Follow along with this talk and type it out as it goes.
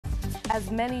As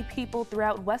many people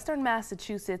throughout western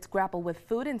Massachusetts grapple with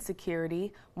food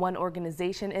insecurity, one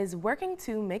organization is working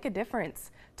to make a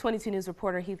difference. 22 News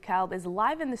reporter Heath Kalb is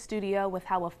live in the studio with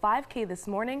how a 5K this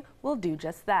morning will do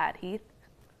just that. Heath?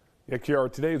 Yeah, Kiara,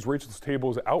 today is Rachel's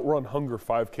Table's Outrun Hunger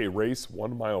 5K race,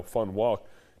 1 mile fun walk,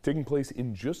 taking place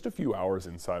in just a few hours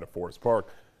inside of Forest Park.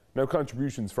 Now,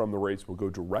 contributions from the race will go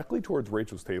directly towards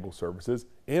Rachel's Table services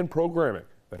and programming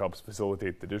that helps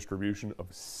facilitate the distribution of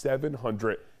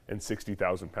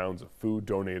 760,000 pounds of food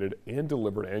donated and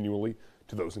delivered annually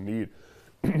to those in need.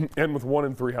 And with 1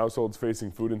 in 3 households facing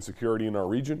food insecurity in our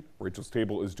region, Rachel's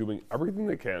Table is doing everything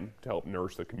they can to help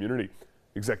nourish the community.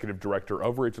 Executive Director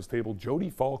of Rachel's Table, Jody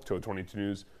Falk, told 22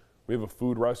 News, "We have a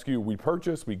food rescue. We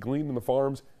purchase, we glean in the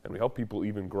farms, and we help people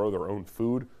even grow their own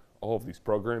food. All of these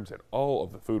programs and all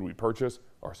of the food we purchase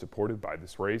are supported by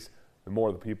this race. The more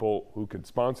of the people who can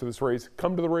sponsor this race,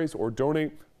 come to the race, or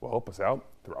donate will help us out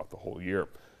throughout the whole year."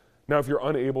 Now, if you're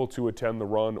unable to attend the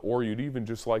run, or you'd even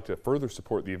just like to further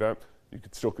support the event, you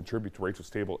could still contribute to Rachel's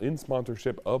Table in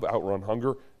sponsorship of Outrun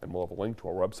Hunger, and we'll have a link to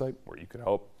our website where you can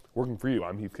help. Working for you,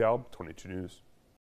 I'm Heath Kalb, 22 News.